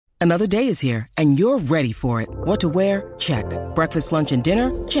Another day is here, and you're ready for it. What to wear? Check. Breakfast, lunch, and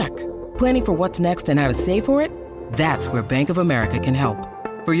dinner? Check. Planning for what's next and how to save for it? That's where Bank of America can help.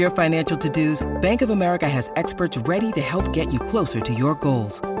 For your financial to-dos, Bank of America has experts ready to help get you closer to your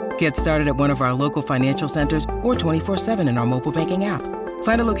goals. Get started at one of our local financial centers or 24/7 in our mobile banking app.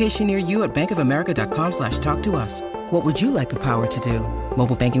 Find a location near you at bankofamerica.com/talktous. What would you like the power to do?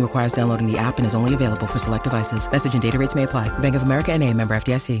 Mobile banking requires downloading the app and is only available for select devices. Message and data rates may apply. Bank of America N.A., member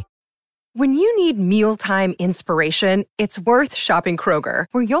FDIC. When you need mealtime inspiration, it's worth shopping Kroger,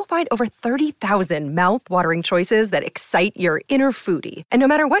 where you'll find over 30,000 mouth-watering choices that excite your inner foodie. And no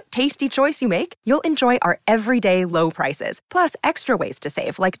matter what tasty choice you make, you'll enjoy our everyday low prices, plus extra ways to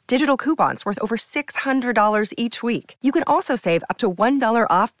save, like digital coupons worth over $600 each week. You can also save up to $1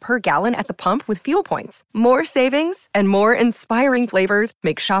 off per gallon at the pump with fuel points. More savings and more inspiring flavors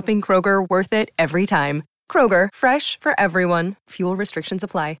make shopping Kroger worth it every time. Kroger, fresh for everyone. Fuel restrictions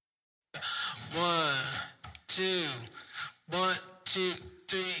apply. 1, 2, 1, 2,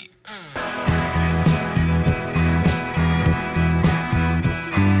 3.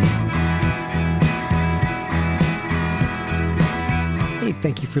 Hey,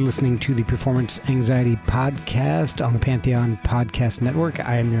 thank you for listening to the Performance Anxiety Podcast on the Pantheon Podcast Network.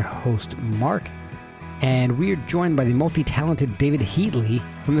 I am your host, Mark, and we are joined by the multi-talented David Heatley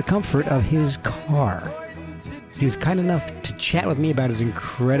from the comfort of his car. He was kind enough to chat with me about his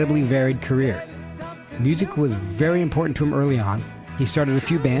incredibly varied career. Music was very important to him early on. He started a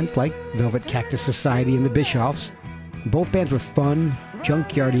few bands like Velvet Cactus Society and the Bischoffs. Both bands were fun,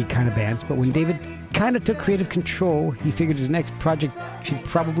 junkyardy kind of bands, but when David kind of took creative control, he figured his next project should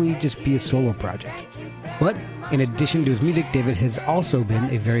probably just be a solo project. But in addition to his music, David has also been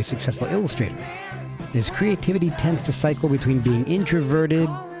a very successful illustrator. His creativity tends to cycle between being introverted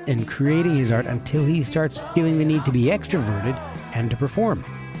and creating his art until he starts feeling the need to be extroverted and to perform.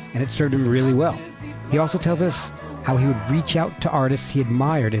 And it served him really well. He also tells us how he would reach out to artists he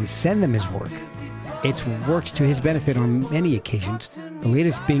admired and send them his work. It's worked to his benefit on many occasions, the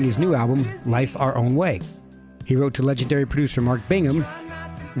latest being his new album, Life Our Own Way. He wrote to legendary producer Mark Bingham.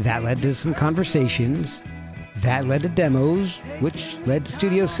 That led to some conversations. That led to demos, which led to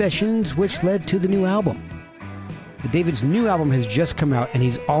studio sessions, which led to the new album. David's new album has just come out, and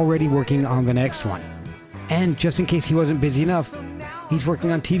he's already working on the next one. And just in case he wasn't busy enough, he's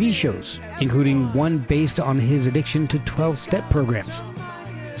working on TV shows, including one based on his addiction to 12-step programs.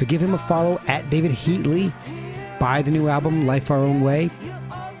 So give him a follow at David Heatley. Buy the new album, Life Our Own Way.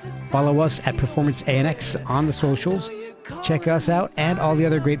 Follow us at Performance ANX on the socials. Check us out and all the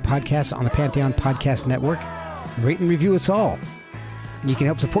other great podcasts on the Pantheon Podcast Network. Rate and review us all. You can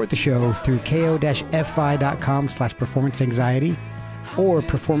help support the show through ko-fi.com/performanceanxiety or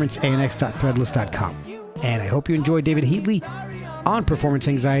performanceanx.threadless.com. And I hope you enjoy David Heatley on Performance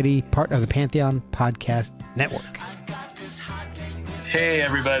Anxiety, part of the Pantheon Podcast Network. Hey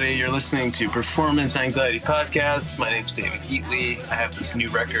everybody, you're listening to Performance Anxiety Podcast. My name's David Heatley. I have this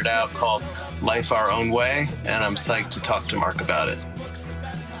new record out called Life Our Own Way, and I'm psyched to talk to Mark about it.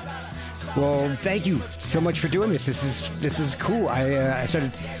 Well, thank you so much for doing this. This is cool. I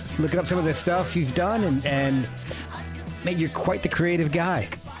started looking up some of the stuff you've done, and man, you're quite the creative guy.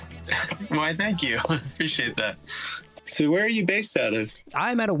 Why, thank you. I appreciate that. So where are you based out of?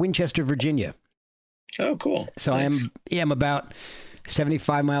 I'm out of Winchester, Virginia. Oh, cool. So nice. I'm about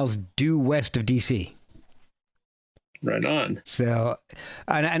 75 miles due west of D.C. Right on. So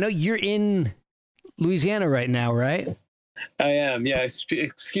I know you're in Louisiana right now, right? I am, yeah.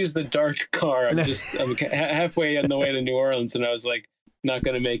 Excuse the dark car. I'm halfway on the way to New Orleans, and I was like, not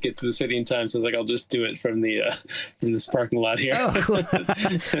going to make it to the city in time, so I was like, I'll just do it from this parking lot here. Oh, cool.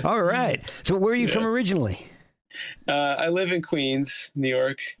 All right. So where are you from originally? I live in Queens, New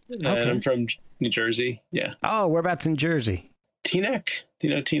York, and I'm from New Jersey. Yeah. Oh, whereabouts in Jersey? Teaneck. Do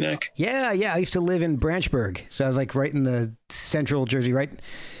you know Teaneck? Yeah. I used to live in Branchburg, so I was like right in the central Jersey, right?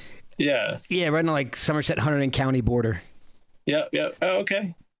 Yeah. Yeah, right on like Somerset, Hunterdon County border. Yep. Oh,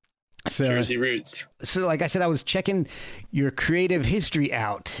 okay. So, Jersey roots. So, like I said, I was checking your creative history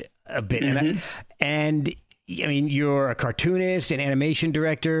out a bit, and I mean, you're a cartoonist, an animation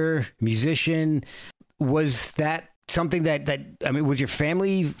director, musician. Was that something that I mean, was your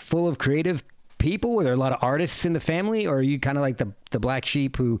family full of creative people? Were there a lot of artists in the family, or are you kind of like the black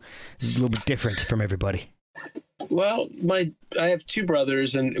sheep who is a little bit different from everybody? Well, I have two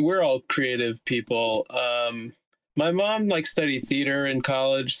brothers, and we're all creative people. My mom studied theater in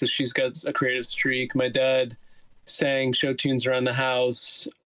college, so she's got a creative streak. My dad sang show tunes around the house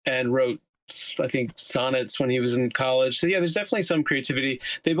and wrote, I think, sonnets when he was in college. So yeah, there's definitely some creativity.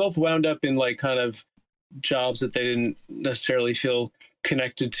 They both wound up in kind of jobs that they didn't necessarily feel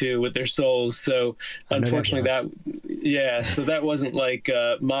connected to with their souls. So unfortunately so that wasn't like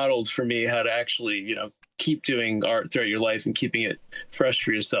modeled for me how to actually, you know, keep doing art throughout your life and keeping it fresh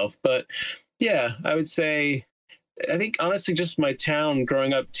for yourself. But yeah, I would say, I think honestly, just my town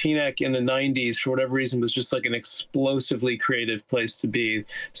growing up, Teaneck in the 90s, for whatever reason, was just like an explosively creative place to be.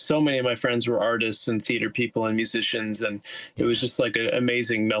 So many of my friends were artists and theater people and musicians, and it was just like an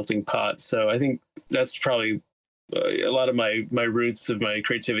amazing melting pot. So I think that's probably a lot of my roots of my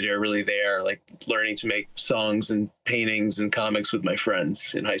creativity are really there, like learning to make songs and paintings and comics with my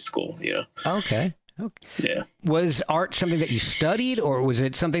friends in high school, you know? Okay. Yeah. Was art something that you studied, or was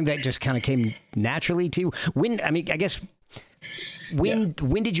it something that just kind of came naturally to you? When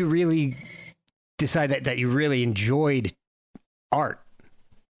did you really decide that you really enjoyed art?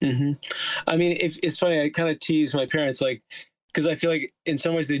 Mm-hmm. I mean, it's funny, I kind of tease my parents, like, because I feel like in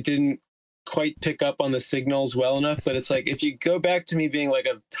some ways they didn't quite pick up on the signals well enough, but it's like, if you go back to me being like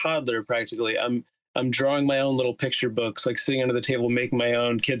a toddler, practically, I'm drawing my own little picture books, like sitting under the table, making my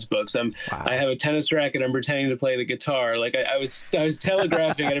own kids' books. I have a tennis racket. I'm pretending to play the guitar. Like I was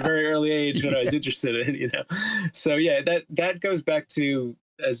telegraphing at a very early age what I was interested in, you know? So yeah, that goes back to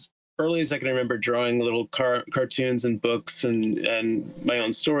as early as I can remember, drawing little cartoons and books and my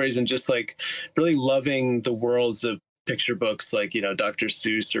own stories, and just like really loving the worlds of picture books, like, you know, Dr.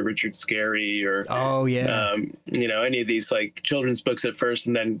 Seuss or Richard Scarry or, you know, any of these like children's books at first,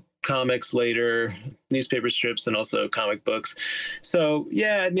 and then comics later, newspaper strips, and also comic books. So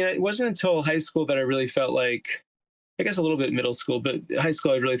yeah, I mean, it wasn't until high school that I really felt like, I guess a little bit middle school, but high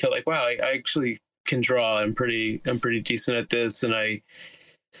school I really felt like, wow, I actually can draw. I'm pretty decent at this, and I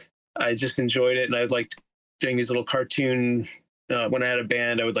just enjoyed it, and I liked doing these little cartoon. When I had a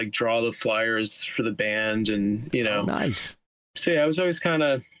band, I would like draw the flyers for the band, and you know, nice. So yeah, I was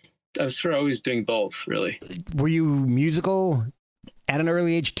sort of always doing both, really. Were you musical at an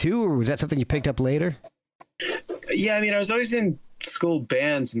early age too, or was that something you picked up later? Yeah, I mean, I was always in school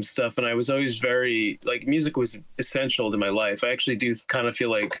bands and stuff, and I was always very, like, music was essential to my life. I actually do kind of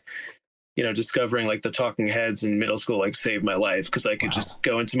feel like, you know, discovering like the Talking Heads in middle school like saved my life, because I could just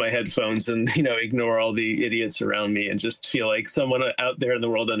go into my headphones and, you know, ignore all the idiots around me and just feel like someone out there in the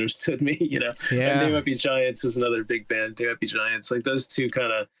world understood me, you know. Yeah. And They Might Be Giants was another big band. They Might Be Giants, like those two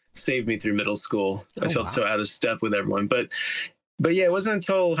kind of saved me through middle school. I felt so out of step with everyone, but yeah, it wasn't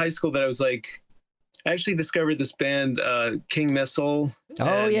until high school that I was like, I actually discovered this band, King Missile. Oh,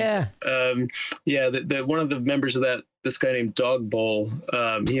 and, yeah. The one of the members of that, this guy named Dog Bowl,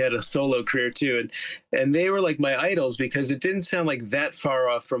 he had a solo career too. And they were like my idols, because it didn't sound like that far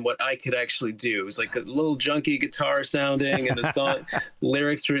off from what I could actually do. It was like a little junky guitar sounding, and the song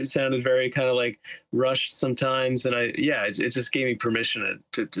lyrics sounded very kind of like rushed sometimes. And it just gave me permission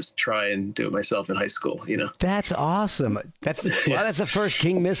to just try and do it myself in high school, you know? That's awesome. That's the first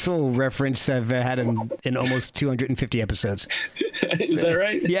King Missile reference I've had in almost 250 episodes. Is that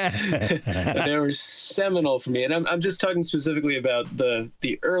right? Yeah. They were seminal for me. And I'm just talking specifically about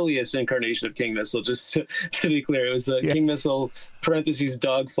the earliest incarnation of King Missile, just to be clear. It was King Missile, parentheses,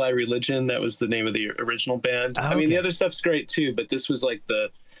 Dogfly Religion. That was the name of the original band. Oh, I mean, the other stuff's great too, but this was like the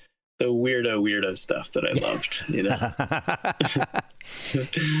weirdo stuff that I loved, you know?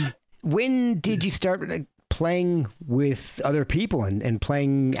 When did you start playing with other people and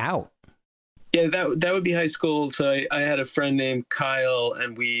playing out? Yeah, that would be high school. So I had a friend named Kyle,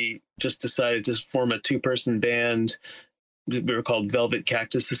 and we just decided to form a 2-person band. We were called Velvet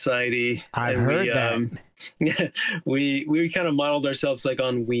Cactus Society. I heard that. Yeah, we kind of modeled ourselves like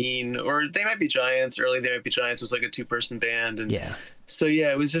on Ween, or They Might Be Giants. Early They Might Be Giants was like a 2-person band, and so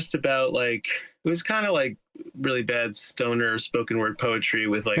yeah, it was just about like, it was kind of like really bad stoner spoken word poetry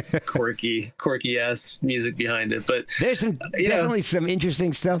with like quirky ass music behind it. But there's definitely some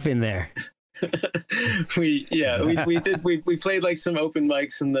interesting stuff in there. we played like some open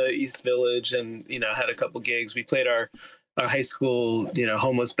mics in the East Village, and you know, had a couple gigs. We played our high school, you know,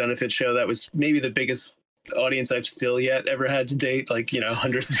 homeless benefit show. That was maybe the biggest audience I've still yet ever had to date. Like, you know,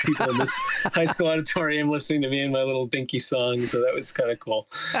 hundreds of people in this high school auditorium listening to me and my little dinky song. So that was kind of cool.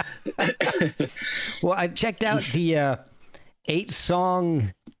 Well, I checked out the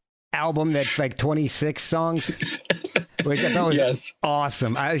 8-song album that's like 26 songs, which I thought was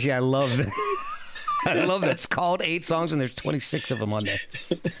awesome. I love that. I love that it's called 8 songs and there's 26 of them on there.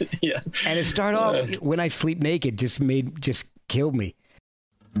 Yeah. And it started off, When I Sleep Naked, just killed me.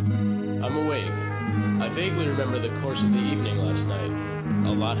 I'm awake. I vaguely remember the course of the evening last night.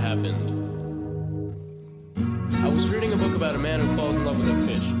 A lot happened. I was reading a book about a man who falls in love with a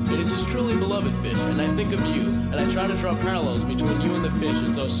fish. It is his truly beloved fish, and I think of you, and I try to draw parallels between you and the fish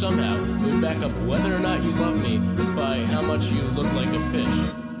as though somehow we would back up whether or not you love me by how much you look like a fish.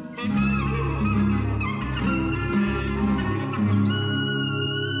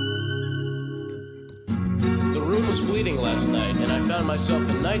 Was bleeding last night, and I found myself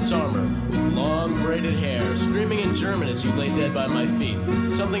in knight's armor with long braided hair, screaming in German as you lay dead by my feet,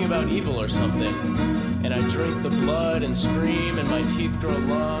 something about evil or something. And I drink the blood and scream, and my teeth grow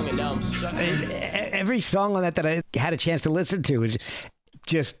long, and now I'm sucking. Every song on that I had a chance to listen to is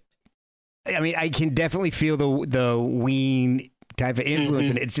just, I mean, I can definitely feel the Ween type of influence,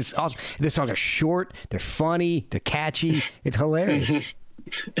 and it's just awesome. The songs are short, they're funny, they're catchy, it's hilarious.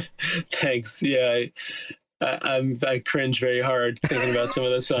 Thanks. Yeah. I cringe very hard thinking about some of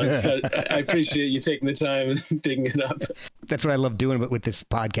those songs, but I appreciate you taking the time and digging it up. That's what I love doing with this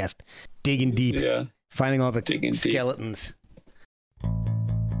podcast. Digging deep. Yeah. Finding all the skeletons. Deep.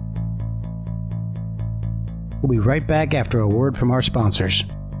 We'll be right back after a word from our sponsors.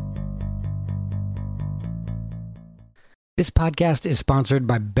 This podcast is sponsored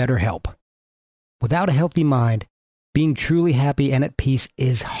by BetterHelp. Without a healthy mind, being truly happy and at peace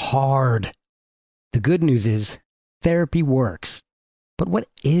is hard. The good news is therapy works. But what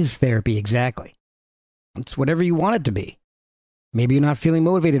is therapy exactly? It's whatever you want it to be. Maybe you're not feeling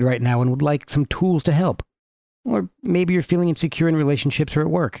motivated right now and would like some tools to help. Or maybe you're feeling insecure in relationships or at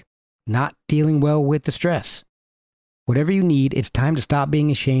work, not dealing well with the stress. Whatever you need, it's time to stop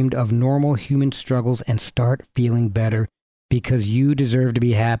being ashamed of normal human struggles and start feeling better because you deserve to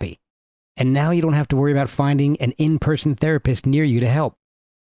be happy. And now you don't have to worry about finding an in-person therapist near you to help.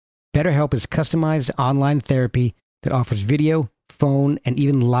 BetterHelp is customized online therapy that offers video, phone, and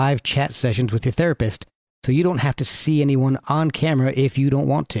even live chat sessions with your therapist, so you don't have to see anyone on camera if you don't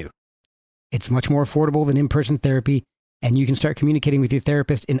want to. It's much more affordable than in-person therapy, and you can start communicating with your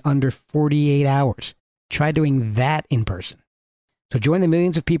therapist in under 48 hours. Try doing that in person. So join the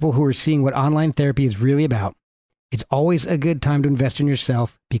millions of people who are seeing what online therapy is really about. It's always a good time to invest in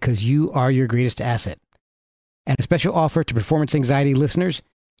yourself because you are your greatest asset. And a special offer to Performance Anxiety listeners,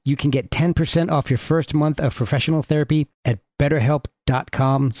 you can get 10% off your first month of professional therapy at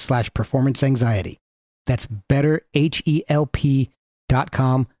betterhelp.com/performanceanxiety. That's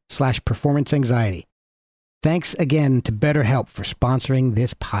betterhelp.com/performanceanxiety. Thanks again to BetterHelp for sponsoring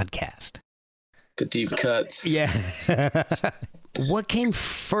this podcast. The deep cuts. Yeah. What came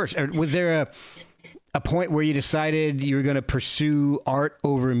first? Or was there a point where you decided you were going to pursue art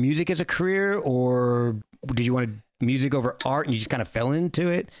over music as a career, or did you want music over art and you just kind of fell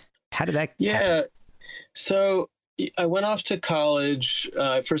into it? How did that happen? So I went off to college.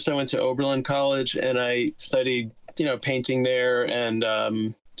 First I went to Oberlin College and I studied, painting there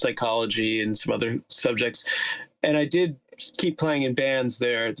and psychology and some other subjects. And I did keep playing in bands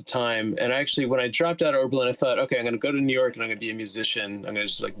there at the time. And actually, when I dropped out of Oberlin, I thought, okay, I'm going to go to New York and I'm going to be a musician. I'm going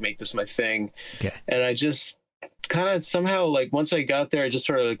to just make this my thing. Okay. And I just kind of somehow once I got there, I just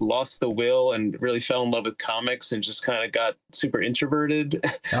sort of lost the will and really fell in love with comics and just kind of got super introverted.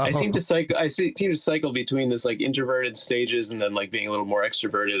 Oh. I seem to cycle between this introverted stages and then being a little more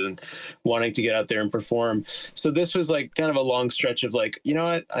extroverted and wanting to get out there and perform. So this was kind of a long stretch of I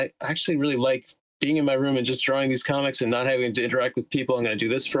actually really like being in my room and just drawing these comics and not having to interact with people. I'm going to do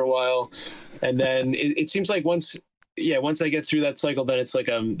this for a while. And then it seems like once I get through that cycle, then it's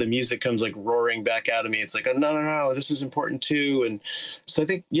the music comes roaring back out of me. It's oh, no, this is important too. And so I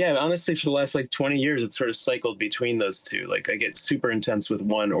think, honestly, for the last 20 years, it's sort of cycled between those two. I get super intense with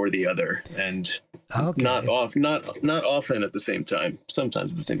one or the other, and not often at the same time.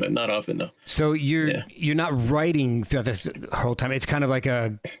 Sometimes at the same time, not often though. So you're not writing throughout this whole time. It's kind of like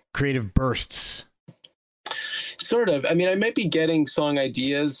a creative bursts. Sort of. I mean, I might be getting song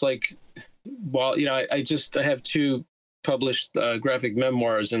ideas while I have 2 published graphic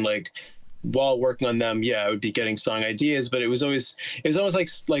memoirs, and while working on them, I would be getting song ideas, but it was almost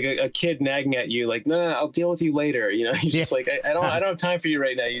like a kid nagging at you, no, I'll deal with you later. You're just I don't have time for you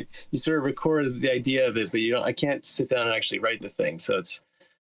right now. You sort of record the idea of it, but I can't sit down and actually write the thing. So it's,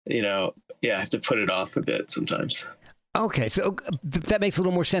 I have to put it off a bit sometimes. Okay. So that makes a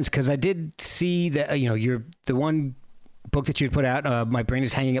little more sense, because I did see that, you're the one book that you put out, My Brain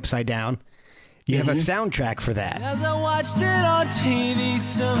is Hanging Upside Down. You have a soundtrack for that. As I watched it on TV,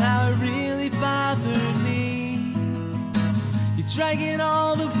 somehow it really bothered me. You're dragging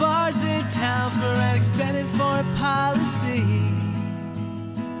all the bars in town for an extended foreign policy.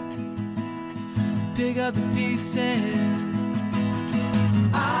 Pick up the pieces.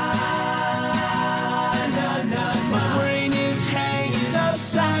 My brain is hanging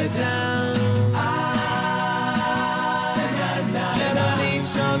upside down.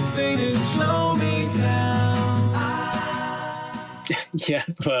 Yeah.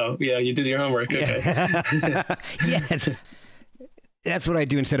 Well, yeah, you did your homework. Okay. Yes. That's what I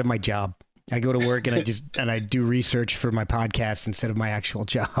do instead of my job. I go to work and I do research for my podcast instead of my actual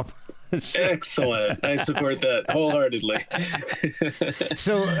job. Excellent. I support that wholeheartedly.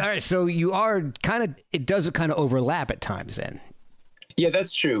 So, all right. So you are it does kind of overlap at times then. Yeah,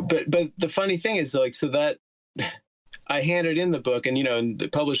 that's true. But the funny thing is, like, so that I handed in the book, and, in the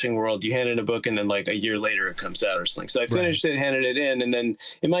publishing world, you hand in a book and then like a year later it comes out or something. So I finished it, handed it in. And then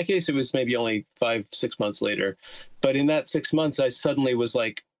in my case, it was maybe only 5-6 months later. But in that 6 months, I suddenly was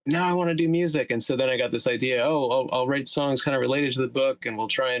like, now I want to do music. And so then I got this idea, I'll write songs kind of related to the book and we'll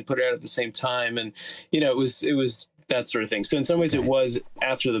try and put it out at the same time. And, it was that sort of thing. So in some ways it was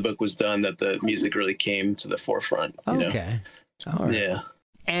after the book was done that the music really came to the forefront. Okay. All right. Yeah.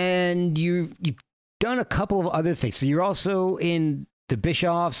 And you've done a couple of other things. So you're also in the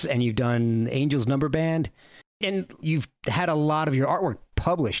Bischoffs and you've done Angels Number Band, and you've had a lot of your artwork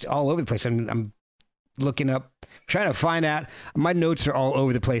published all over the place. I'm looking up, trying to find out. My notes are all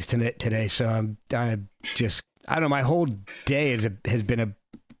over the place today. So I don't know. My whole day has been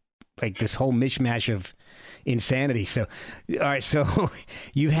like this whole mishmash of insanity. So, all right. So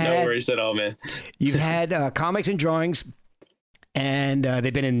you've had, no worries at all, man. You've had comics and drawings, and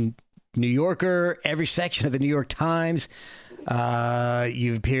they've been in New Yorker, every section of the New York Times.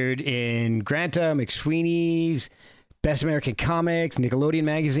 You've appeared in Granta, McSweeney's, Best American Comics, Nickelodeon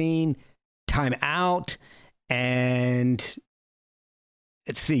Magazine, Time Out, and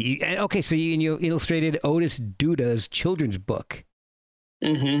let's see. Okay, so you illustrated Otis Duda's children's book.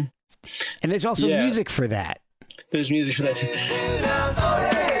 Mm-hmm. And there's also music for that. There's music for that too.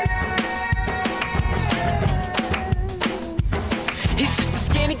 He's just a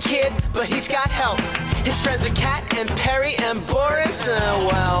skinny kid, but he's got help. His friends are Kat and Perry and Boris,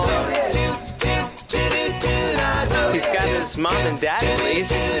 he's got his mom and dad at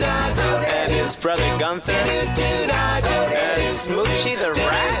least, and his brother Gunther, and Smoochie the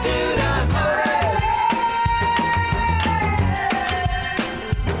rat.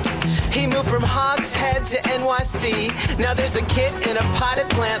 He moved from Hogshead to NYC. Now there's a kid in a potted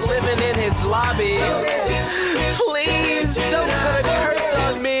plant living in his lobby. Please don't put a curse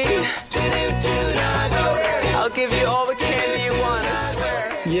on me. I'll give you all the candy you want, I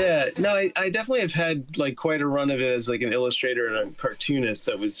swear. Yeah, no, I definitely have had like quite a run of it as like an illustrator and a cartoonist.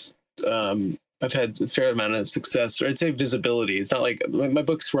 That was I've had a fair amount of success, or I'd say visibility. It's not like my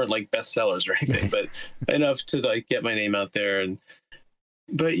books weren't like bestsellers or anything, but enough to like get my name out there.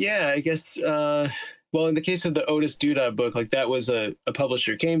 But yeah, I guess, well, in the case of the Otis Duda book, like that was a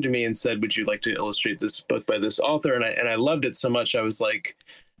publisher came to me and said, would you like to illustrate this book by this author? And I loved it so much. I was like,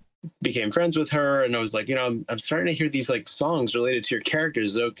 became friends with her. And I was like, I'm starting to hear these like songs related to your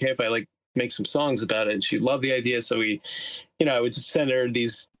characters. Is it okay if I like make some songs about it? And she loved the idea. So I would just send her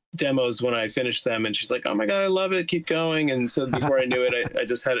these demos when I finished them, and she's like, oh my God, I love it, keep going. And so before I knew it, I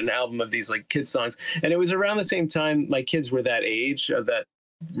just had an album of these like kid songs. And it was around the same time my kids were that age of that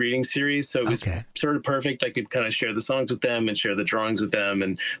reading series, so it was sort of perfect. I could kind of share the songs with them and share the drawings with them,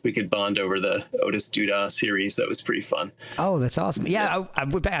 and we could bond over the Otis Duda series. That was pretty fun. Oh, that's awesome. Yeah, I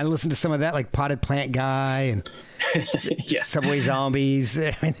went back and listened to some of that, like Potted Plant Guy and Subway Zombies.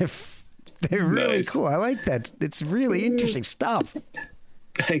 I mean, they're really cool. I like that. It's really interesting stuff.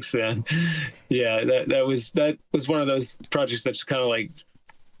 Thanks, man. Yeah, that was one of those projects that just kind of like,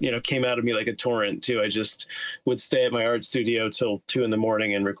 came out of me like a torrent too. I just would stay at my art studio till 2 a.m.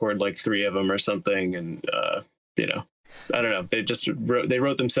 and record like 3 of them or something. And, I don't know. They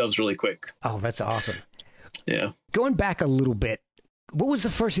wrote themselves really quick. Oh, that's awesome. Yeah. Going back a little bit, what was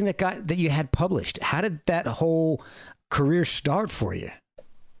the first thing that you had published? How did that whole career start for you?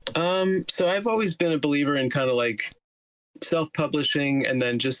 So I've always been a believer in kind of like self-publishing and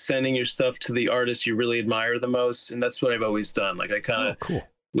then just sending your stuff to the artists you really admire the most. And that's what I've always done. Like I kind of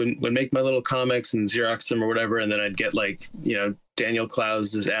would make my little comics and Xerox them or whatever. And then I'd get like, Daniel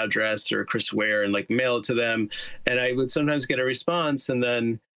Klaus's address or Chris Ware and like mail it to them. And I would sometimes get a response and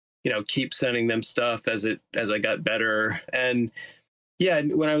then, keep sending them stuff as I got better. And yeah,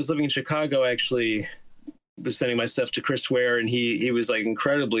 when I was living in Chicago, I actually was sending my stuff to Chris Ware, and he was like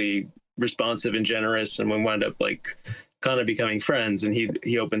incredibly responsive and generous. And we wound up like kind of becoming friends, and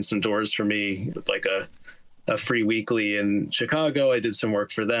he opened some doors for me with like a free weekly in Chicago. I did some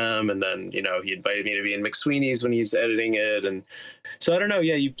work for them, and then he invited me to be in McSweeney's when he's editing it. And so I don't know,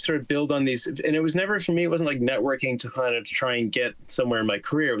 you sort of build on these, and it was never, for me, it wasn't like networking to kind of try and get somewhere in my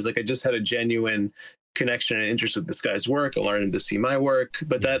career. It was like I just had a genuine connection and interest with this guy's work. I learned to see my work,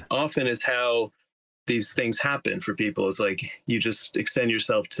 but that often is how these things happen for people, is like you just extend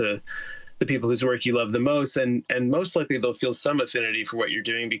yourself to the people whose work you love the most, and most likely they'll feel some affinity for what you're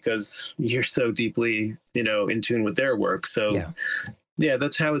doing because you're so deeply, in tune with their work. So yeah,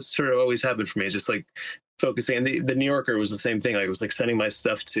 that's how it's sort of always happened for me. Just like focusing, and the New Yorker was the same thing. Like, it was like sending my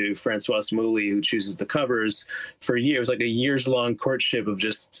stuff to Françoise Mouly, who chooses the covers, for years, like a years long courtship of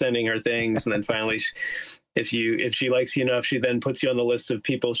just sending her things. And then finally, if she likes you enough, she then puts you on the list of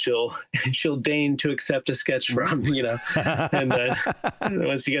people she'll deign to accept a sketch from, and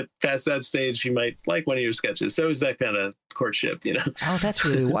once you get past that stage, she might like one of your sketches. So it was that kind of courtship, Oh, that's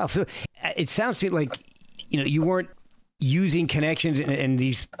really wild. So it sounds to me like, you weren't using connections and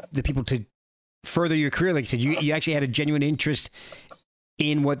the people to further your career. Like you said, you actually had a genuine interest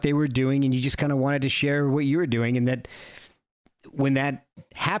in what they were doing, and you just kind of wanted to share what you were doing. And that when that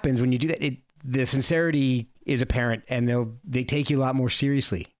happens, when you do that, the sincerity is apparent, and they take you a lot more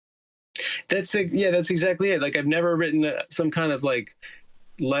seriously. That's exactly it. Like, I've never written some kind of like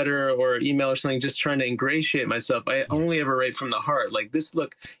letter or email or something just trying to ingratiate myself. I only ever write from the heart. Like, this,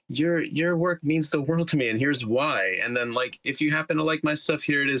 look, your work means the world to me, and here's why. And then, like, if you happen to like my stuff,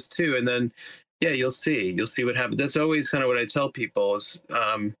 here it is too. And then, yeah, you'll see what happens. That's always kind of what I tell people is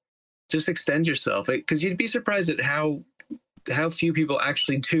just extend yourself, because you'd be surprised at how few people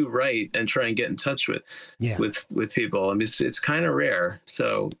actually do write and try and get in touch with people. I mean, it's kind of rare.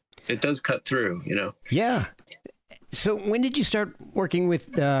 So it does cut through, Yeah. So when did you start working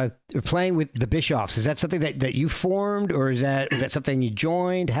with or playing with the Bischoffs? Is that something that you formed, or was that something you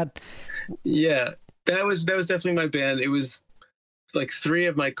joined? Yeah, that was definitely my band. It was like three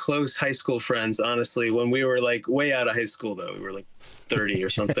of my close high school friends, honestly, when we were like way out of high school, though. We were like 30 or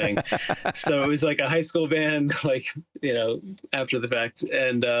something. So it was like a high school band, like, after the fact.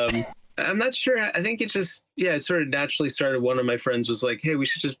 And I'm not sure. I think it sort of naturally started. One of my friends was like, hey, we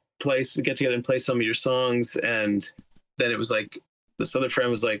should just get together and play some of your songs. And then it was like, this other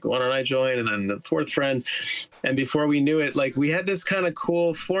friend was like, why don't I join? And then the fourth friend. And before we knew it, like, we had this kind of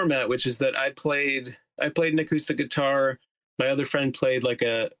cool format, which is that I played an acoustic guitar. My other friend played like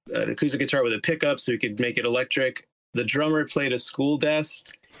an acoustic guitar with a pickup so he could make it electric. The drummer played a school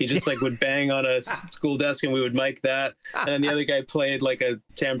desk. He just like would bang on a school desk and we would mic that. And then the other guy played like a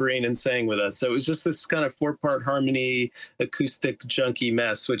tambourine and sang with us. So it was just this kind of 4-part harmony, acoustic junky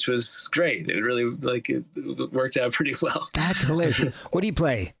mess, which was great. It really it worked out pretty well. That's hilarious. What do you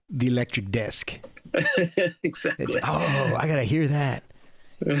play? The electric desk. Exactly. I got to hear that.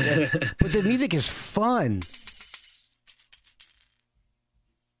 But the music is fun.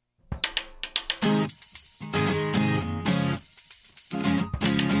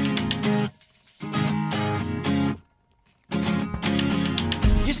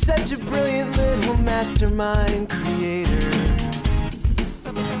 You're such a brilliant little mastermind creator.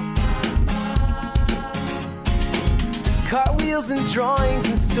 Cartwheels and drawings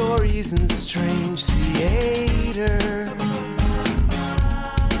and stories and strange theater.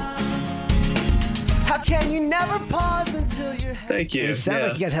 How can you never pause until you're... Thank you. It sounds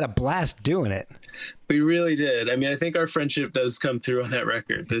like you guys had a blast doing it. We really did. I mean, I think our friendship does come through on that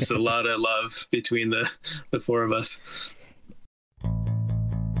record. There's a lot of love between the four of us.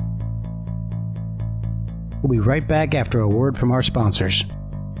 We'll be right back after a word from our sponsors.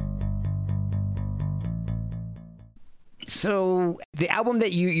 So the album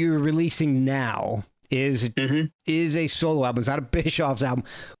that you're releasing now is a solo album. It's not a Bischoff's album.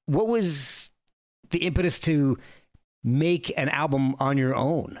 What was the impetus to make an album on your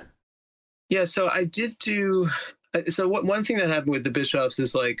own? Yeah, so I did do... So one thing that happened with the Bischoffs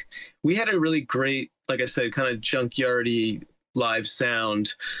is, like, we had a really great, like I said, kind of junkyardy live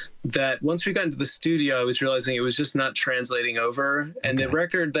sound that once we got into the studio, I was realizing it was just not translating over. And the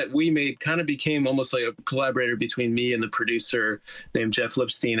record that we made kind of became almost like a collaborator between me and the producer named Jeff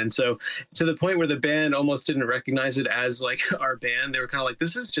Lipstein. And so to the point where the band almost didn't recognize it as like our band. They were kind of like,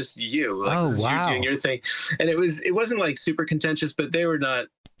 this is just you. Like, this is you doing your thing. And it wasn't like super contentious, but they were not,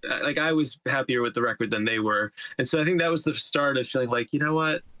 like, I was happier with the record than they were. And so I think that was the start of feeling like, you know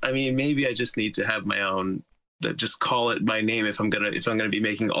what? I mean, maybe I just need to have my own, just call it by name if I'm gonna be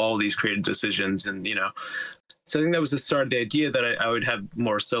making all these creative decisions. And, so I think that was the start of the idea that I would have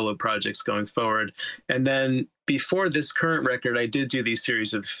more solo projects going forward. And then before this current record, I did do these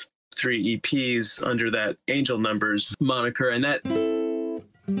series of 3 EPs under that Angel Numbers moniker. And that...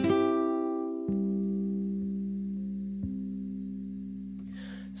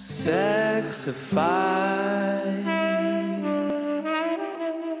 Sexified.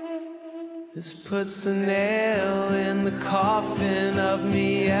 This puts the nail in the coffin of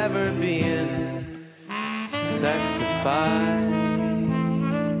me ever being sexified.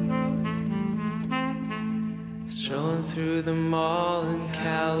 Strolling through the mall in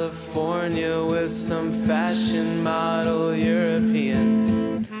California with some fashion model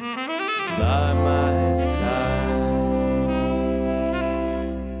European by my side.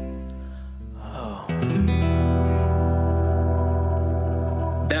 Oh.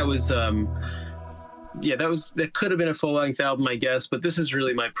 That was that could have been a full-length album, I guess, but this is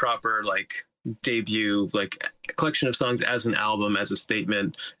really my proper like debut, like a collection of songs as an album, as a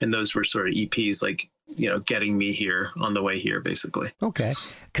statement, and those were sort of EPs, like, you know, getting me here on the way here, basically. Okay.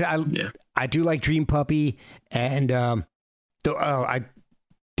 I do like Dream Puppy and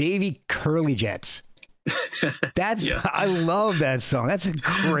Davy Curly Jets. I love that song. That's a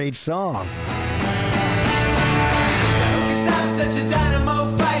great song. I hope you stop such a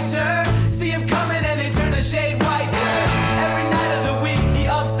dynamo fighter. See him coming and they turn the shade whiter. Every night of the week he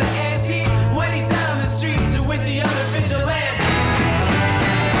ups the ante when he's out on the streets or with the other vigilantes.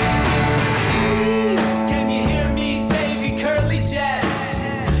 Please, can you hear me, Davy Curly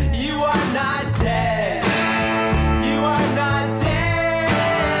Jets? You are not dead. You are not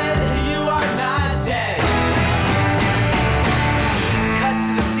dead. You are not dead. Cut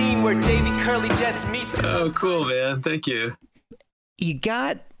to the scene where Davy Curly Jets meets. Oh, cool, man. Thank you. You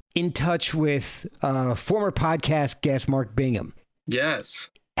got in touch with former podcast guest Mark Bingham. Yes.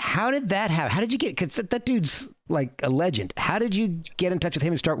 How did that happen? How did you get, because that dude's like a legend. How did you get in touch with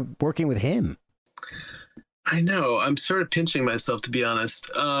him and start working with him? I know. I'm sort of pinching myself, to be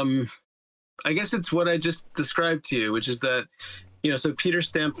honest. I guess it's what I just described to you, which is that, you know, so Peter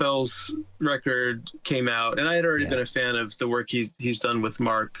Stampfell's record came out, and I had already been a fan of the work he's done with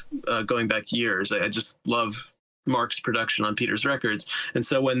Mark going back years. I just love Mark's production on Peter's records. And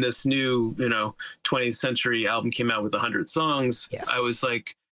so when this new, you know, 20th Century album came out with 100 songs, I was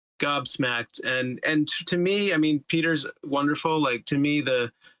like gobsmacked. And to me, I mean, Peter's wonderful. Like, to me,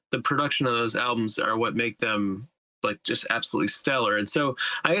 the production of those albums are what make them like just absolutely stellar. And so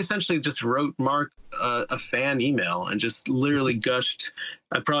I essentially just wrote Mark a fan email and just literally gushed.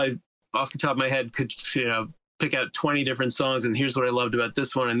 I probably off the top of my head could, you know, pick out 20 different songs, and here's what I loved about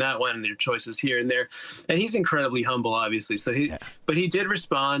this one and that one, and your choices here and there. And he's incredibly humble, obviously. So but he did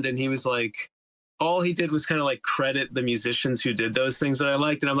respond, and he was like, all he did was kind of like credit the musicians who did those things that I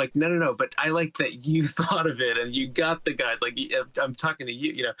liked. And I'm like, no, but I like that you thought of it and you got the guys. Like, I'm talking to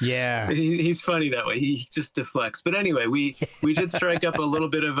you, you know. Yeah. He's funny that way. He just deflects. But anyway, we did strike up a little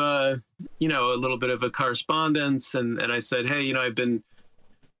bit of a correspondence, and I said, hey, you know, I've been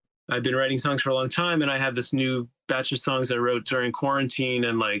writing songs for a long time, and I have this new batch of songs I wrote during quarantine,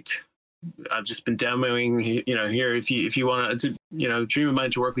 and like I've just been demoing, you know, here if you want to, you know, dream of mine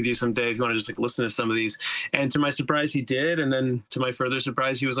to work with you someday, if you want to just like listen to some of these. And to my surprise, he did. And then to my further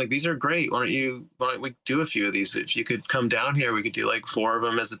surprise, he was like, these are great. Why don't we do a few of these? If you could come down here, we could do like 4 of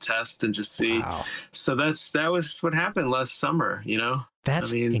them as a test and just see. Wow. So that was what happened last summer, you know.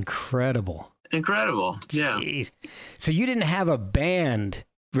 That's incredible. Incredible. Yeah. Jeez. So you didn't have a band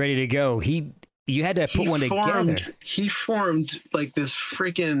ready to go. You had to put one together. He formed like this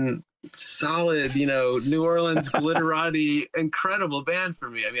freaking solid, you know, New Orleans glitterati, incredible band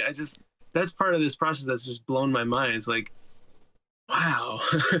for me. I mean, that's part of this process that's just blown my mind. It's like, wow,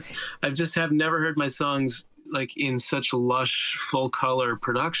 I just have never heard my songs like in such lush, full color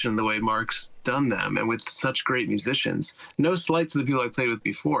production the way Mark's done them, and with such great musicians. No slight to the people I played with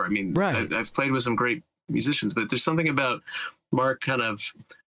before. I mean, right. I've played with some great musicians, but there's something about Mark kind of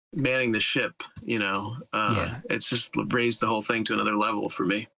manning the ship, you know. It's just raised the whole thing to another level for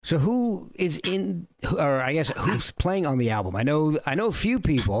me. So who's playing on the album? I know a few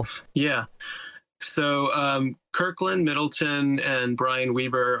people. Yeah. So Kirkland Middleton and Brian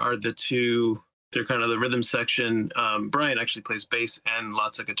Weber are the two. They're kind of the rhythm section. Brian actually plays bass and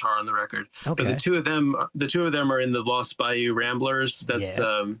lots of guitar on the record. Okay. But the two of them are in the Lost Bayou Ramblers. That's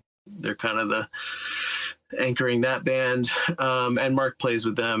they're kind of the anchoring that band. And Mark plays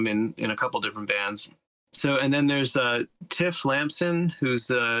with them in a couple different bands. So, and then there's Tiff Lampson,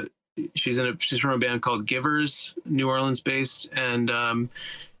 who's she's from a band called Givers, New Orleans based, and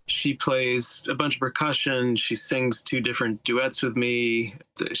she plays a bunch of percussion. She sings 2 different duets with me.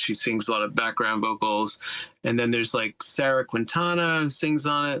 She sings a lot of background vocals. And then there's like Sarah Quintana who sings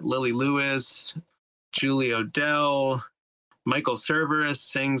on it, Lily Lewis, Julie Odell, Michael Cerveris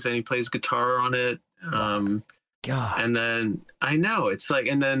sings and he plays guitar on it. God. And then I know it's like,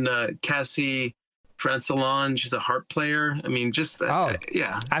 and then Cassie Francelon, she's a harp player. I mean, just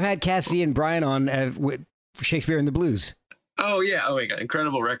yeah. I've had Cassie and Brian on with Shakespeare in the Blues. Oh yeah! Oh my God!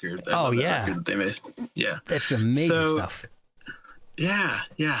 Incredible record. I love that record that they made. Yeah, that's amazing stuff. Yeah.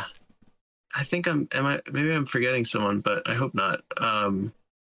 I think maybe I'm forgetting someone, but I hope not.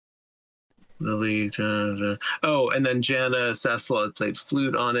 Lily. Oh, and then Jana Sasla played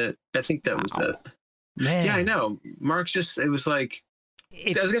flute on it. I think that was it. Man. Yeah, I know. Mark's it was like, I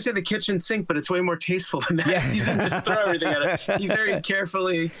was going to say the kitchen sink, but it's way more tasteful than that. Yeah. He didn't just throw everything at it. He very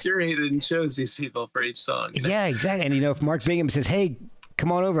carefully curated and chose these people for each song. You know? Yeah, exactly. And, if Mark Bingham says, hey,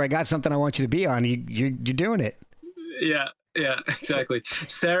 come on over, I got something I want you to be on, you're doing it. Yeah, exactly.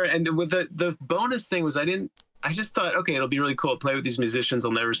 Sarah, and with the bonus thing was I just thought, okay, it'll be really cool to play with these musicians.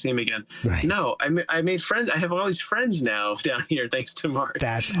 I'll never see them again. Right. No, I made friends. I have all these friends now down here thanks to Mark.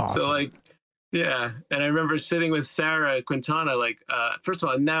 That's awesome. So yeah. And I remember sitting with Sarah Quintana, first of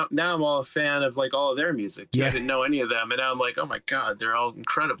all, now I'm all a fan of all of their music. Yeah. I didn't know any of them. And now I'm like, oh my God, they're all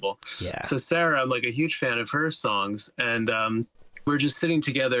incredible. Yeah. So Sarah, I'm a huge fan of her songs. And we're just sitting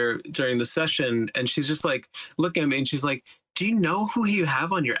together during the session and she's just looking at me and she's like, do you know who you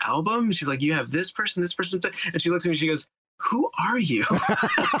have on your album? And she's like, you have this person. And she looks at me and she goes, who are you?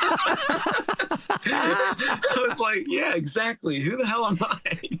 I was like, yeah, exactly. Who the hell am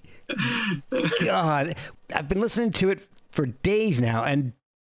I? God, I've been listening to it for days now, and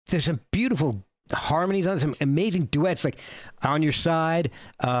there's some beautiful harmonies on it, some amazing duets, like On Your Side,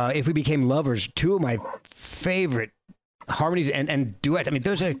 If We Became Lovers, two of my favorite harmonies and duets. I mean,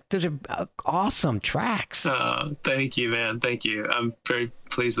 those are awesome tracks. Thank you, man. Thank you. I'm very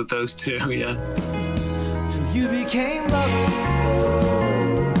pleased with those two. Yeah. Till you became lovers.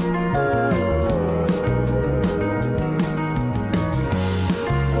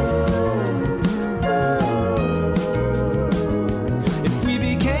 If we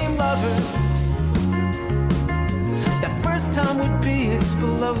became lovers, that first time would be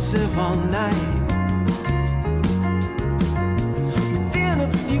explosive all night. Within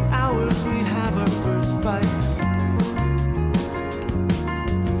a few hours, we'd have our first fight.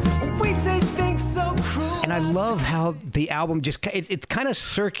 We'd say things so cruel. And I love how the album it's kind of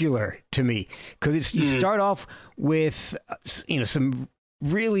circular to me, because you start off with some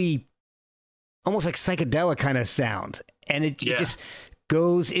really almost like psychedelic kind of sound, and it just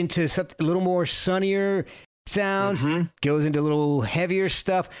goes into something a little more sunnier sounds, goes into a little heavier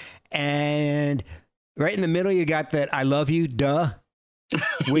stuff, and right in the middle you got that I Love You, duh,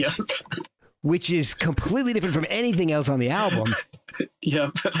 which is completely different from anything else on the album.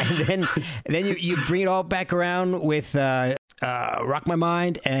 Yep. And then you bring it all back around with Rock My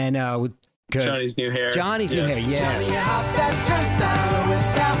Mind and with Johnny's New Hair. Johnny's New Hair, yes. Johnny hopped that turnstile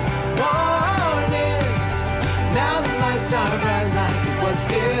without warning. Now the lights are bright like it was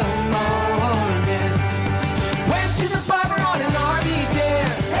still morning. Went to the barber on an RV dare.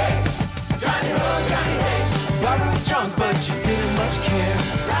 Hey, Johnny roll, Johnny, hey. Barbara was drunk, but she didn't much care.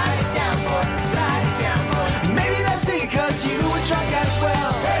 Write it down, boy, write it down, boy. Maybe that's because you were drunk as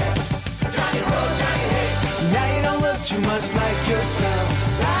well. Hey, Johnny roll, Johnny, hey. Now you don't look too much like yourself.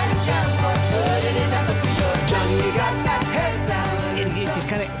 Write it down, boy, put it in that look for your Johnny, you got that hairstyle. It just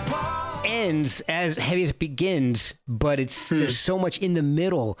kind of ends as heavy as it begins, but there's so much in the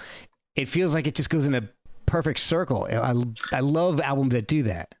middle. It feels like it just goes in a perfect circle. I love albums that do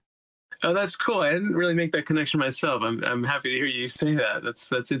that. Oh, that's cool. I didn't really make that connection myself. I'm happy to hear you say that.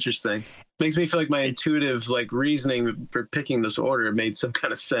 That's interesting. Makes me feel like my intuitive reasoning for picking this order made some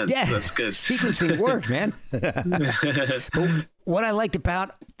kind of sense. Yeah, that's good. Sequencing worked, man. But what I liked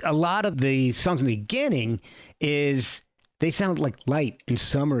about a lot of the songs in the beginning is they sound like light and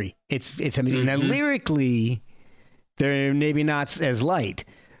summery. It's amazing. Now lyrically, they're maybe not as light.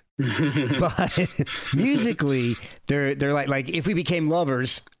 But musically, they're like If We Became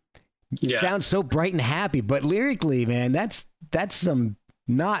Lovers. Sounds so bright and happy, but lyrically, man, that's some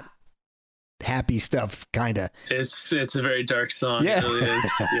not happy stuff, kind of. It's a very dark song. Yeah. It really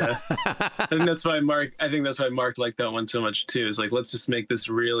is. Yeah. I think that's why Mark liked that one so much too. Is let's just make this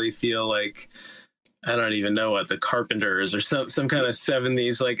really feel like, I don't even know what, the Carpenters or some kind of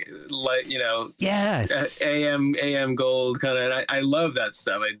 70s yes, AM Gold kind of. And I love that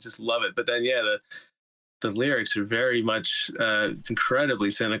stuff. I just love it. But then the lyrics are very much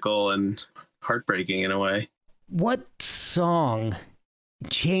incredibly cynical and heartbreaking in a way. What song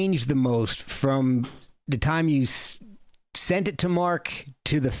changed the most from the time you sent it to Mark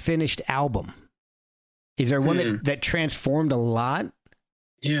to the finished album? Is there one that transformed a lot?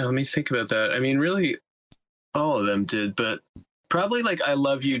 Yeah, let me think about that. I mean, really, all of them did, but probably I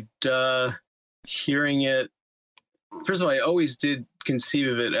Love You, duh, hearing it. First of all, I always did conceive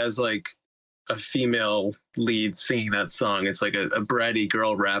of it as a female lead singing that song. It's like a bratty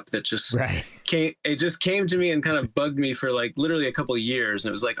girl rap that just Right. came to me and kind of bugged me for like literally a couple of years. And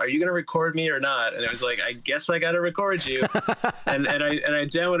it was like, are you going to record me or not? And it was like, I guess I got to record you. and I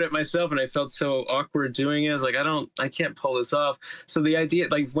demoed it myself, and I felt so awkward doing it. I was like, I can't pull this off. So the idea,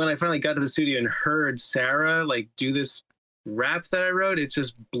 like when I finally got to the studio and heard Sarah like do this rap that I wrote, it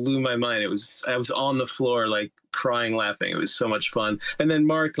just blew my mind. I was on the floor, like crying, laughing. It was so much fun. And then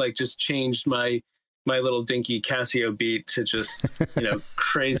Mark like just changed my little dinky Casio beat to just,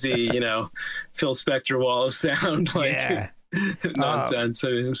 crazy, Phil Spector wall of sound, like nonsense. So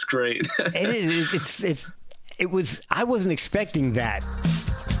it was great. I wasn't expecting that.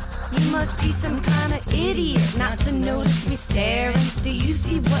 You must be some kind of idiot not to notice me staring. Do you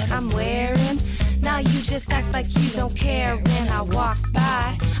see what I'm wearing? Now you just act like you don't care when I walk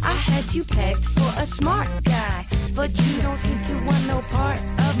by. I had you pegged for a smart guy, but you don't seem to want no part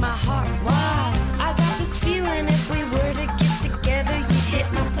of my heart. Why? I got this feeling if we were to get together, you'd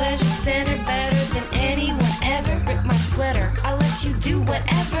hit my pleasure center better than anyone ever. Rip my sweater, I'll let you do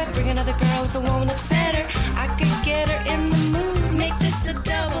whatever. Bring another girl if it won't upset her. I could get her in the mood, make this a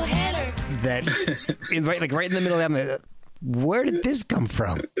double header. That, right in the middle of that, where did this come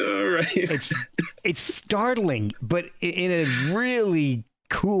from? Right. It's startling, but in a really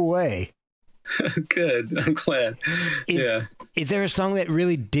cool way. Good. I'm glad. Is there a song that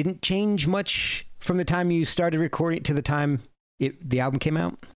really didn't change much from the time you started recording to the time the album came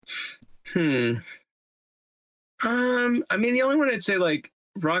out? I mean, the only one I'd say, like,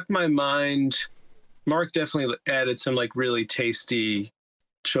 Rock My Mind, Mark definitely added some, like, really tasty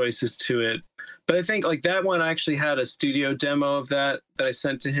choices to it. But I think, like, that one, I actually had a studio demo of that I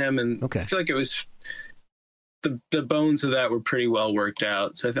sent to him. And I feel like it was... The bones of that were pretty well worked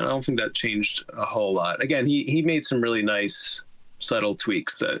out. So I don't think that changed a whole lot. Again, he made some really nice, subtle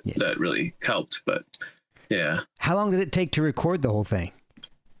tweaks that really helped. But, yeah. How long did it take to record the whole thing?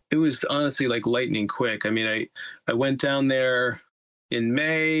 It was honestly like lightning quick. I mean, I went down there in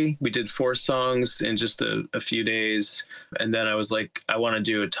May. We did 4 songs in just a few days. And then I was like, I want to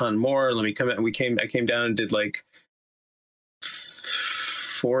do a ton more. Let me come in. I came down and did like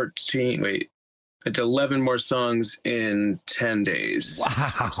 11 more songs in 10 days.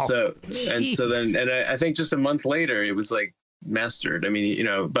 Wow. So I think just a month later, it was like mastered. I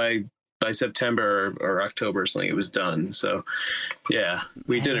mean, by September or October or something, it was done. So yeah,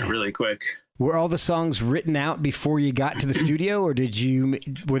 we did it really quick. Were all the songs written out before you got to the studio, or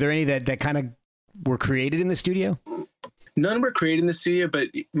were there any that kind of were created in the studio? None were created in the studio, but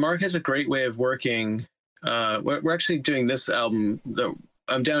Mark has a great way of working. We're actually doing this album, though.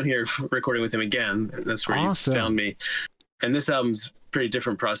 I'm down here recording with him again. That's where you found me. And this album's a pretty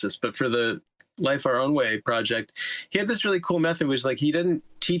different process. But for the Life Our Own Way project, he had this really cool method, which like he didn't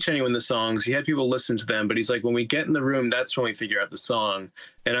teach anyone the songs. He had people listen to them. But he's like, when we get in the room, that's when we figure out the song.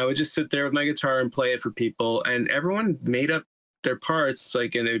 And I would just sit there with my guitar and play it for people. And everyone made up their parts,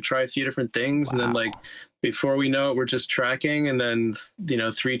 like, and they would try a few different things. Wow. And then like, before we know it, we're just tracking. And then,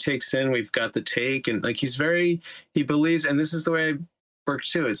 3 takes in, we've got the take. And like, he believes, and this is the way I work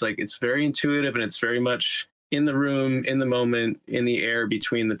too. It's like, it's very intuitive, and it's very much in the room, in the moment, in the air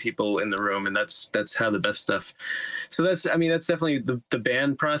between the people in the room. And that's how the best stuff. So that's definitely the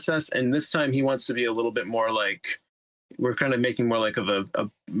band process. And this time he wants to be a little bit more like, we're kind of making more like of a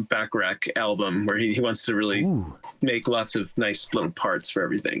back rack album where he wants to really make lots of nice little parts for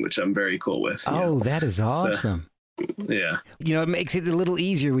everything, which I'm very cool with. That is awesome. So, yeah. It makes it a little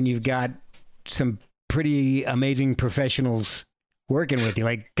easier when you've got some pretty amazing professionals working with you,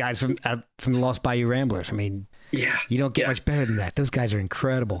 like guys from the Lost Bayou Ramblers. I mean, you don't get much better than that. Those guys are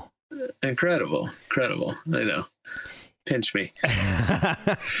incredible. Incredible. I know. Pinch me.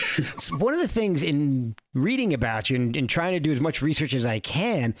 So one of the things in reading about you and trying to do as much research as I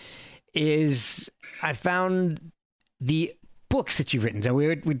can is I found the books that you've written. So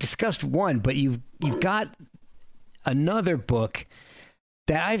we discussed one, but you've got another book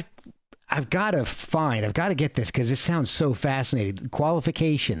that I've got to find. I've got to get this because this sounds so fascinating.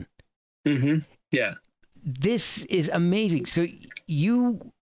 Qualification. Mm-hmm. Yeah. This is amazing. So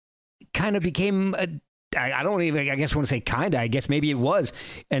you kind of became I don't even, I guess I want to say kind of, I guess maybe it was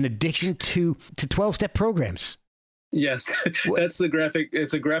an addiction to 12-step programs. Yes. That's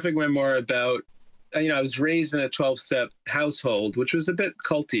it's a graphic memoir about, I was raised in a 12-step household, which was a bit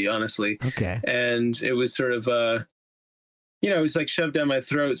culty, honestly. Okay. And it was sort of, it was like shoved down my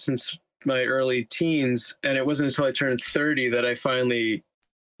throat since my early teens. And it wasn't until I turned 30 that I finally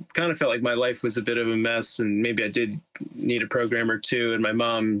kind of felt like my life was a bit of a mess, and maybe I did need a program or two. And my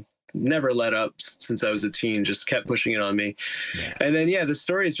mom never let up since I was a teen, just kept pushing it on me. Yeah. And then, the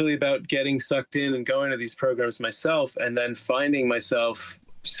story is really about getting sucked in and going to these programs myself, and then finding myself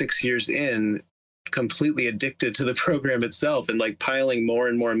 6 years in completely addicted to the program itself, and like piling more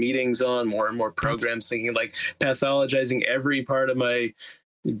and more meetings on, more and more programs, thinking like pathologizing every part of my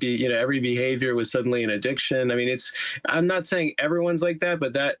every behavior was suddenly an addiction. I mean, I'm not saying everyone's like that,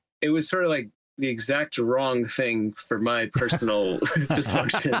 but that it was sort of like the exact wrong thing for my personal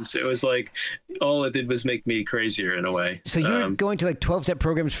dysfunctions. It was like all it did was make me crazier in a way. So you were going to like 12-step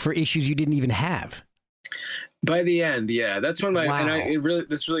programs for issues you didn't even have. By the end, that's when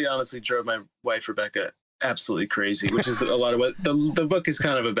this really honestly drove my wife Rebecca absolutely crazy, which is a lot of what the book is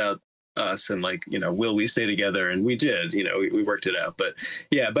kind of about. Us and like, will we stay together? And we did, we worked it out. But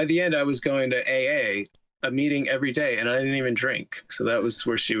by the end I was going to AA, a meeting every day, and I didn't even drink. So that was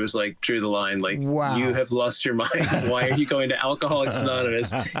where she was like, drew the line, like, wow, you have lost your mind. Why are you going to Alcoholics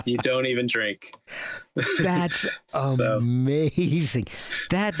Anonymous? You don't even drink. That's amazing.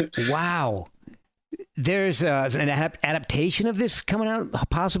 That's wow. There's an adaptation of this coming out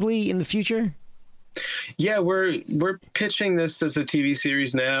possibly in the future. Yeah, we're pitching this as a TV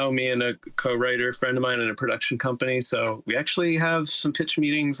series now, me and a co-writer friend of mine in a production company. So we actually have some pitch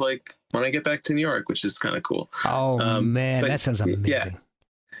meetings like when I get back to New York, which is kind of cool. Oh, man, that sounds amazing.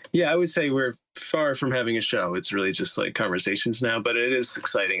 Yeah, I would say we're far from having a show. It's really just like conversations now, but it is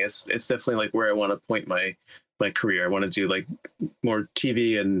exciting. It's definitely like where I want to point my career. I want to do like more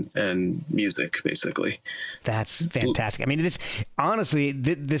TV and music, basically. That's fantastic. I mean, this honestly,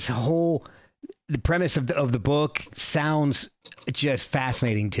 this whole... the premise of the book sounds just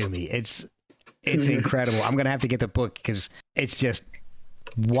fascinating to me. It's incredible. I'm going to have to get the book because it's just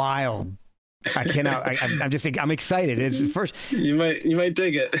wild. I cannot, I'm excited. It's first. You might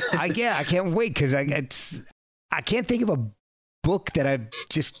dig it. I can't wait because I can't think of a book that I'm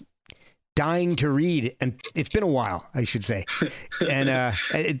just dying to read. And it's been a while, I should say. And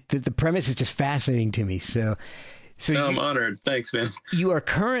the premise is just fascinating to me. So I'm honored. Thanks, man. You are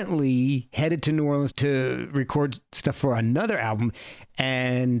currently headed to New Orleans to record stuff for another album.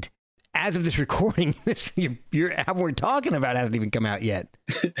 And as of this recording, your album we're talking about hasn't even come out yet.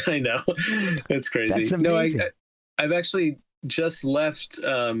 I know. That's crazy. That's amazing. No, I've actually just left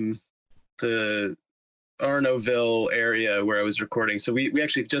the Arnaudville area where I was recording. So we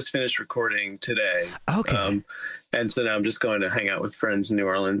actually just finished recording today. Okay. And so now I'm just going to hang out with friends in New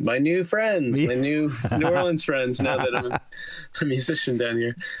Orleans. My new friends, my new New Orleans friends, now that I'm a musician down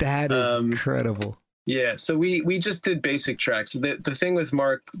here. That is incredible. Yeah, so we just did basic tracks. The thing with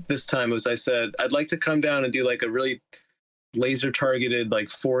Mark this time was I said, I'd like to come down and do like a really laser targeted, like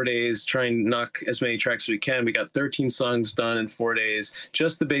 4 days, try and knock as many tracks as we can. We got 13 songs done in 4 days,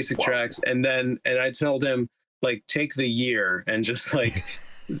 just the basic tracks. And I told him, like, take the year and just like...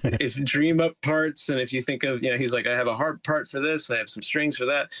 if dream up parts, and if you think of, he's like, I have a harp part for this, I have some strings for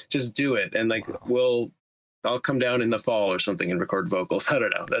that, just do it, and like I'll come down in the fall or something and record vocals. I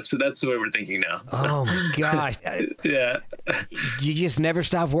don't know. That's the way we're thinking now. So. Oh my gosh. Yeah. You just never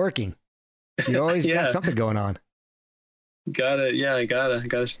stop working. You always got something going on. I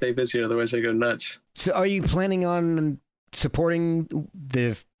gotta stay busy, otherwise I go nuts. So are you planning on supporting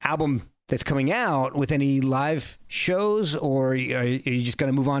the album that's coming out with any live shows, or are you just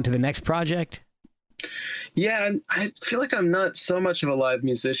going to move on to the next project? Yeah, I feel like I'm not so much of a live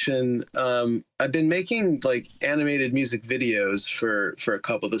musician. I've been making like animated music videos for a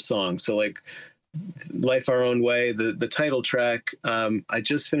couple of the songs. So like Life Our Own Way, the title track, I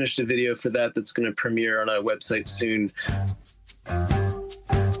just finished a video for that that's going to premiere on our website soon.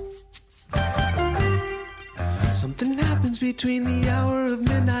 Something happens between the hour of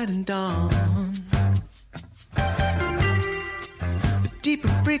midnight and dawn. A deeper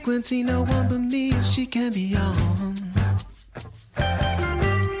frequency no one but me and she can be on.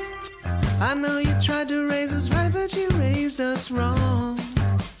 I know you tried to raise us right, but you raised us wrong.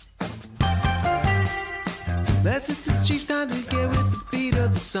 Let's hit the streets time to get with the beat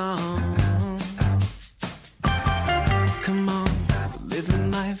of the song. Come on,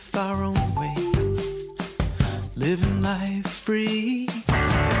 living life our own way. Living life free,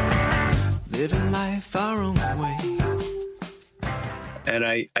 living life our own way. And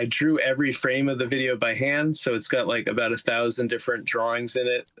I drew every frame of the video by hand, so it's got like about 1,000 different drawings in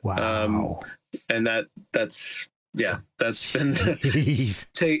it. Wow. And that's been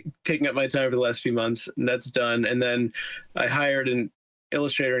taking up my time for the last few months, and that's done. And then I hired an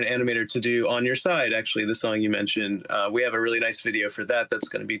illustrator and animator to do On Your Side, actually, the song you mentioned. We have a really nice video for that that's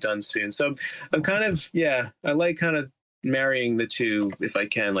going to be done soon. So I'm kind of, I like kind of marrying the two if I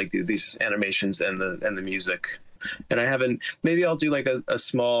can, like these animations and the music. and I haven't. Maybe I'll do like a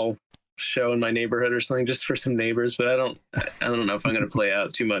small show in my neighborhood or something just for some neighbors, but I don't know if I'm going to play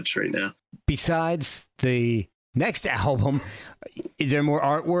out too much right now. Besides the next album, is there more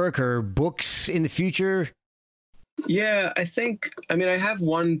artwork or books in the future? Yeah, I have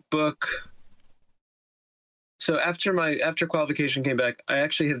one book. So after Qualification came back, I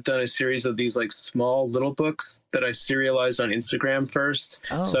actually have done a series of these like small little books that I serialized on Instagram first.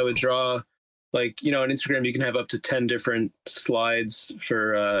 Oh. So I would draw, like, on Instagram you can have up to 10 different slides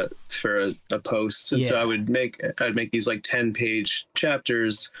for a post, and so I'd make these like 10-page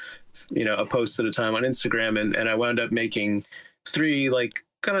chapters, a post at a time on Instagram, and I wound up making 3 like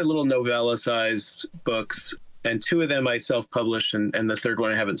kind of little novella-sized books, and 2 of them I self-published, and the third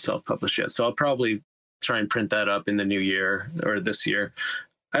one I haven't self-published yet. So I'll probably try and print that up in the new year or this year.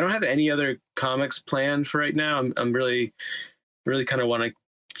 I don't have any other comics planned for right now. I'm really, really kind of want to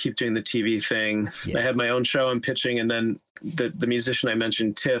keep doing the TV thing. Yeah. I have my own show I'm pitching, and then the musician I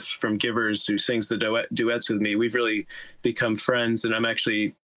mentioned, Tiff from Givers, who sings the duets with me, we've really become friends, and I'm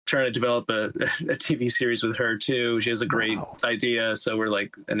actually trying to develop a TV series with her too. She has a great idea, so we're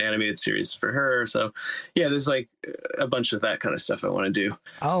like an animated series for her. So yeah, there's like a bunch of that kind of stuff I want to do.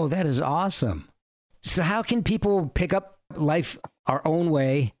 Oh, that is awesome. So how can people pick up Life Our Own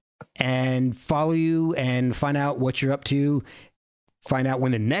Way and follow you and find out what you're up to, find out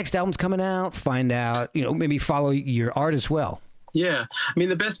when the next album's coming out, find out, maybe follow your art as well? Yeah.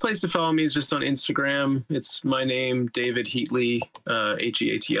 The best place to follow me is just on Instagram. It's my name, David Heatley,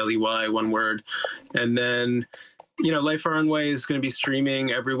 Heatley, one word. And then, Life Our Own Way is going to be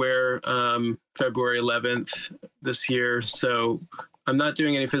streaming everywhere February 11th this year. So I'm not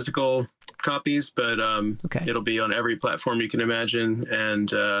doing any physical copies, but it'll be on every platform you can imagine.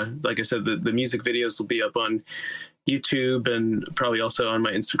 And like I said, the music videos will be up on YouTube and probably also on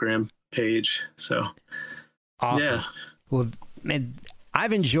my Instagram page. So awesome. Yeah. Well, man,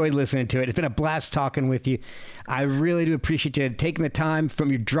 I've enjoyed listening to it. It's been a blast talking with you. I really do appreciate you taking the time from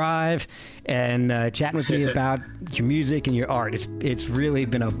your drive and chatting with me about your music and your art. It's really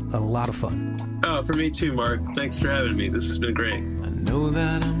been a lot of fun. Oh, for me too, Mark. Thanks for having me. This has been great. I know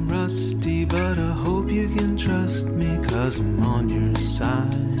that I'm rusty, but I hope you can trust me, 'cause I'm on your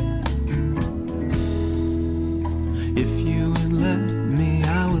side. If you would let me,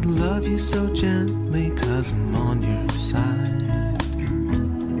 I would love you so gently, 'cause I'm on your side.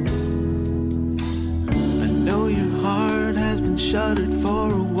 I know your heart has been shuttered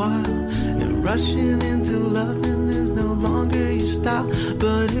for a while, and rushing into loving is no longer your style.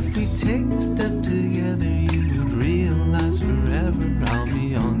 But if we take a step together, you would realize forever I'll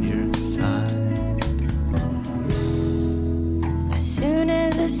be on your side. As soon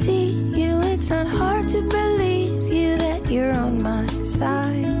as I see you, it's not hard